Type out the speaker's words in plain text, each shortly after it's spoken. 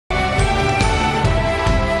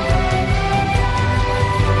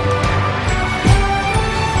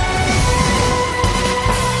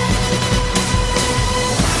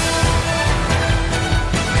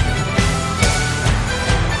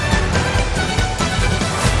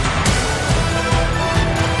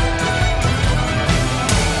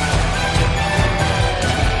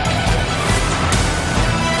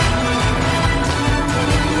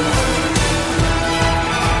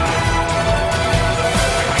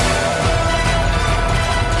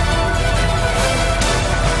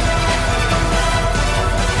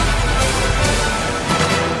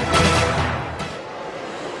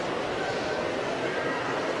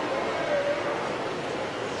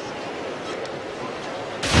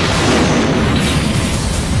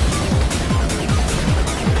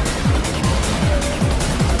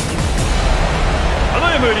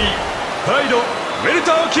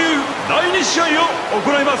試合を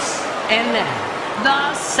行います。 And now,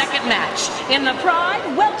 the second match in the Pride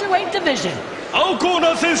welterweight division. 青コー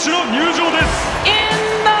ナー選手の入場です。 In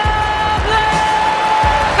the blue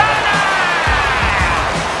corner,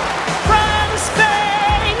 from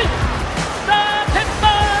Spain, the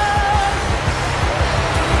Pitbull.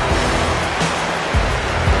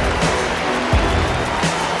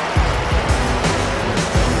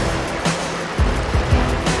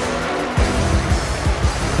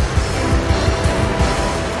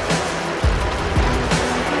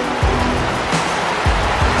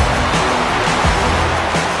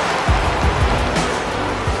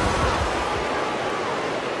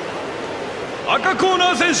 赤コー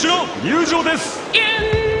ナー選手の入場です。 In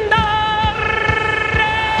the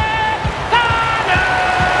red corner,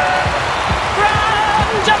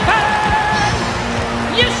 from Japan,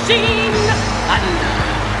 Yushin and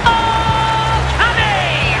Okami.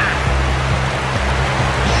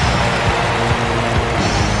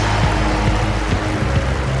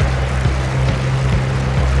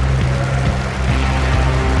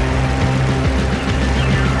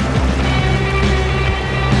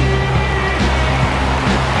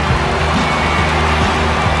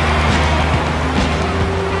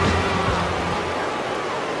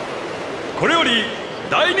 これより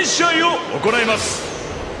第2試合を行います。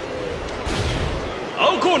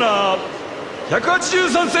青コーナー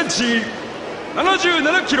183センチ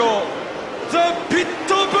77キロザ・ピッ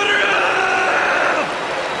トブル。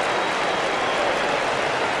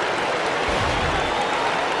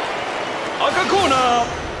赤コーナー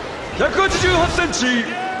188センチ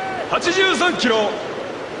83キロ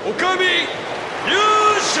オカミ・ユ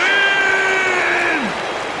ーシン。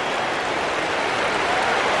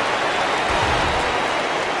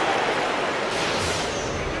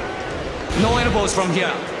 No elbows from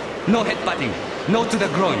here. No headbutting. No to the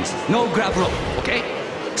groins. No grab rope. Okay?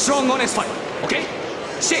 Strong, honest fight. Okay?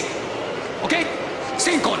 Shake. Okay?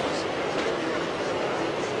 Same corner.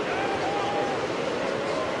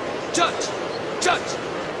 Judge. Judge.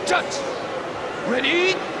 Judge.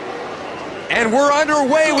 Ready? And we're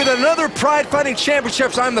underway with another Pride Fighting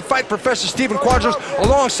Championships. I'm the Fight Professor Stephen Quadros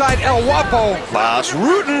alongside El Guapo, Boss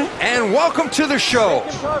Rutan, and welcome to the show.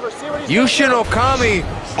 Yushin Okami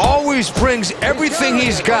always brings everything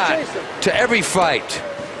he's got to every fight,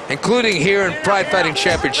 including here in Pride Fighting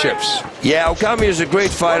Championships. Yeah, Okami is a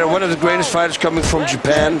great fighter, one of the greatest fighters coming from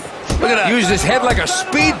Japan. Look at that. Used his head like a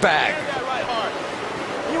speed bag.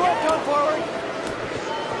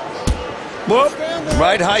 Whoop.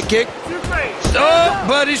 Right high kick. Oh,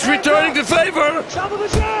 but he's returning the favor.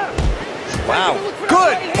 Wow,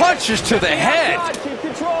 good punches to the head.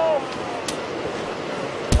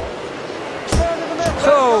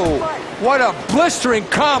 So, what a blistering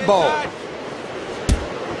combo.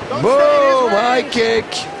 Boom, high kick.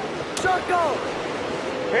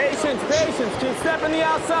 Patience, patience. Keep stepping the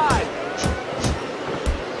outside.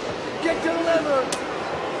 Get to the liver.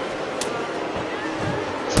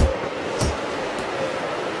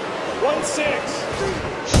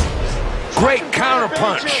 Great counter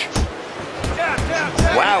punch.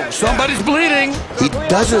 Wow, somebody's bleeding. He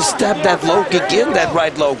doesn't step that low kick in, that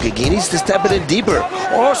right low kick. He needs to step it in deeper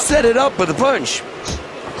or set it up with a punch.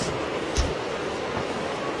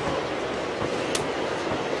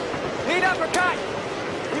 Lead uppercut.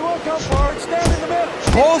 He won't come forward. Stand in the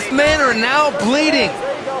middle. Both men are now bleeding.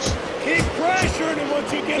 Keep pressuring him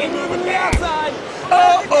once you get him moving the outside.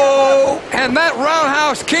 Uh-oh! And that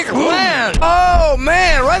roundhouse kick lands. Oh,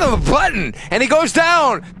 man, right on the button. And he goes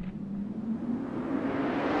down.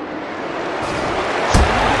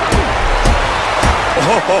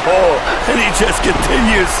 Oh, and he just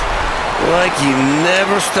continues like he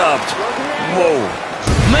never stopped. Whoa.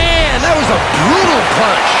 Man, that was a brutal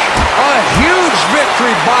punch. A huge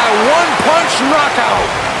victory by one-punch knockout.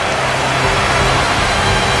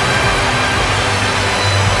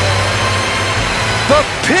 The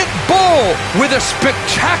Pitbull with a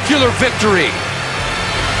spectacular victory.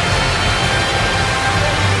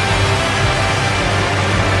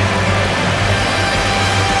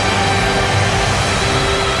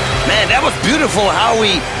 Man, that was beautiful how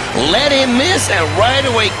he let him miss and right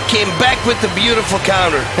away came back with the beautiful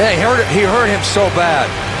counter. Hey, he hurt him so bad.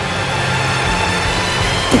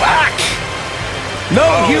 Whack! No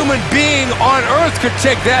human being on earth could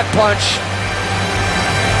take that punch.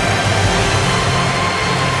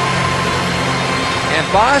 And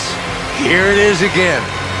boss, here it is again.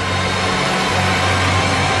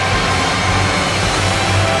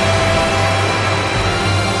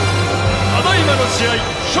 ただいまの試合、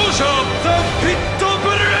勝者ザ・ピッ